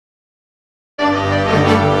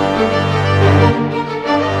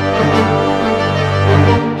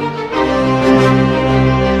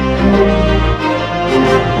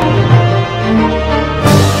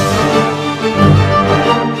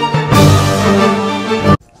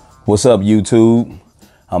What's up, YouTube?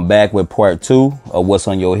 I'm back with part 2 of What's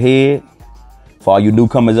on Your Head. For all you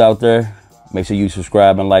newcomers out there, make sure you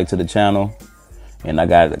subscribe and like to the channel. And I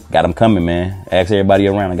got them coming, man. Ask everybody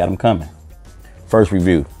around, I got them coming. First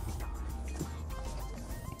review.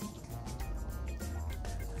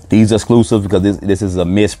 These are exclusives because this is a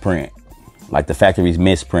misprint. Like the factory's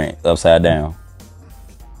misprint, upside down.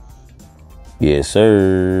 Yes,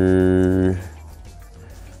 sir.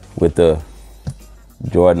 With the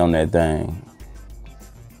Jordan on that thing.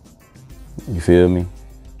 You feel me?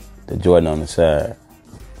 The Jordan on the side.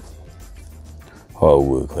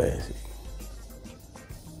 Hardwood classic.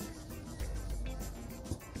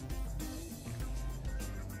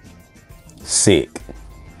 Sick.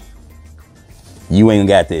 You ain't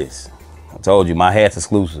got this. I told you, my hat's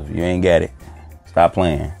exclusive. You ain't got it. Stop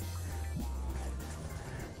playing.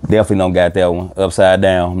 Definitely don't got that one. Upside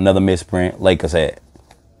down. Another misprint. Lakers hat.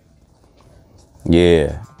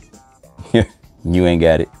 Yeah. You ain't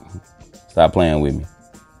got it. Stop playing with me.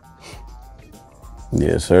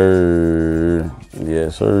 Yes, sir.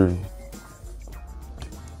 Yes, sir.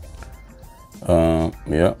 Yep.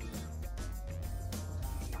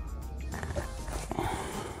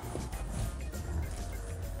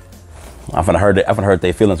 I'm finna hurt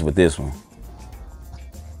their feelings with this one.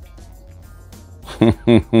 I'm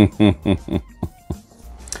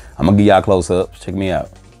gonna give y'all close-ups. Check me out.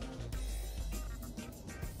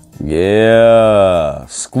 Yeah,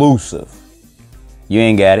 exclusive. You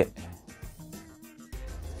ain't got it.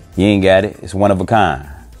 You ain't got it. It's one of a kind.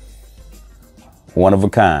 One of a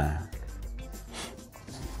kind.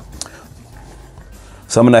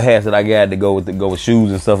 Some of the hats that I got to go with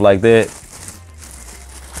shoes and stuff like that.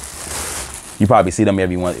 You probably see them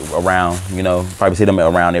around, you know, probably see them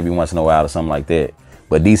around every once in a while or something like that.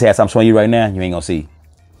 But these hats I'm showing you right now, you ain't gonna see.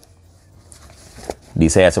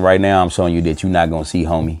 These hats right now, I'm showing you that you're not gonna see,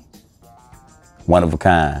 homie. One of a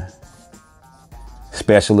kind.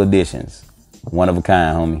 Special editions. One of a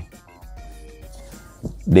kind, homie.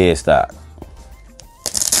 Dead stock.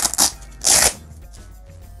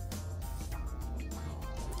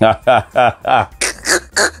 That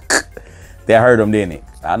hurt him, didn't it?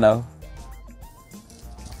 I know.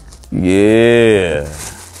 Yeah.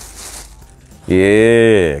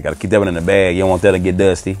 Yeah. Gotta keep that one in the bag. You don't want that to get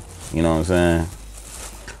dusty. You know what I'm saying?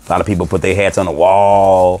 A lot of people put their hats on the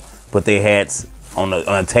wall, put their hats on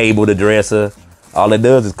a table, the dresser. All it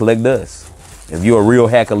does is collect dust. If you're a real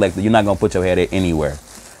hat collector, you're not gonna put your hat anywhere.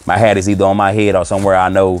 My hat is either on my head or somewhere I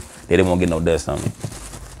know that it won't get no dust on it.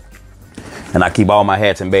 And I keep all my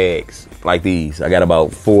hats in bags like these. I got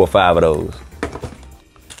about 4 or 5 of those.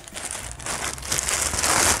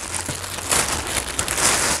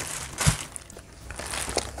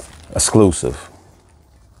 Exclusive.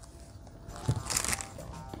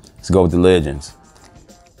 Let's go with the Legends.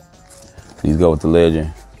 These go with the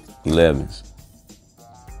Legend 11s.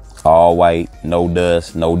 All white, no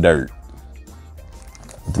dust, no dirt.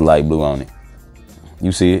 With the light blue on it.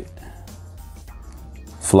 You see it?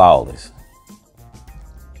 Flawless.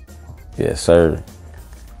 Yes, sir.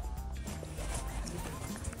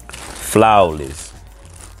 Flawless.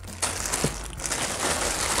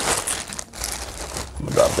 I'm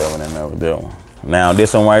gonna drop that one in there with that one. Now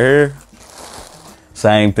this one right here,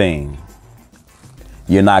 same thing.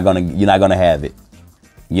 You're not gonna have it.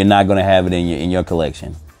 You're not gonna have it in your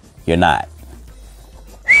collection. You're not.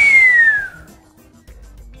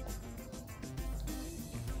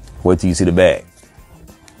 Wait till you see the back.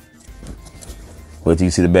 Wait till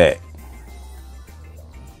you see the back.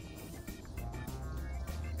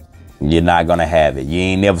 You're not gonna have it. You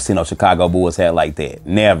ain't never seen no Chicago Bulls hat like that.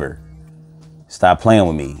 Never. Stop playing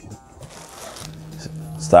with me.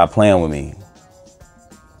 Stop playing with me.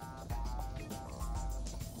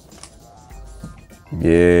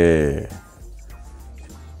 Yeah.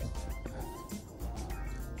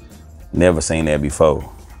 Never seen that before.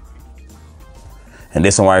 And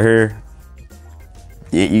this one right here,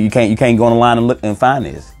 you can't go online and look and find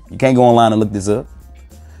this. You can't go online and look this up.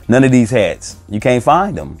 None of these hats, you can't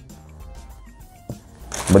find them.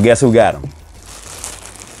 But guess who got them?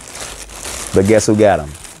 But guess who got them?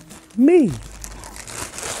 Me.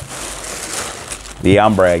 Yeah,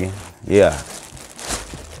 I'm bragging. Yeah.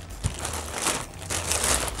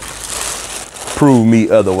 Prove me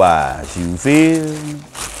otherwise, you feel me?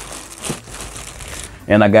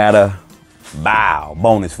 And I got a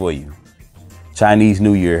bonus for you. Chinese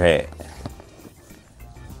New Year hat.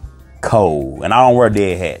 Cold. And I don't wear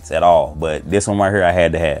dead hats at all, but this one right here I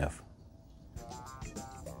had to have.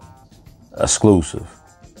 Exclusive.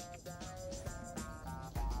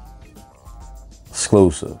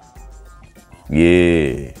 Exclusive.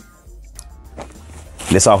 Yeah.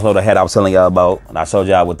 This also the hat I was telling y'all about. And I showed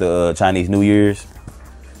y'all with the Chinese New Year's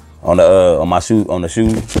on the on my shoe on the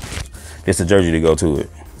shoe. This the jersey to go to it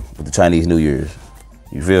with the Chinese New Year's.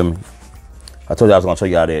 You feel me? I told you I was gonna show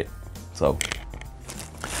y'all that. So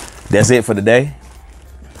that's it for today.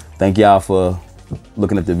 Thank y'all for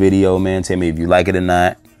looking at the video, man. Tell me if you like it or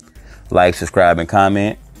not. Like, subscribe, and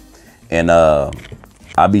comment. And I'll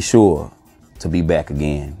be sure to be back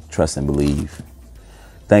again. Trust and believe.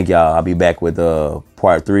 Thank y'all. I'll be back with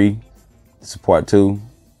part 3. This is part 2.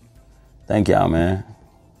 Thank y'all, man.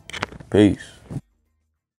 Peace.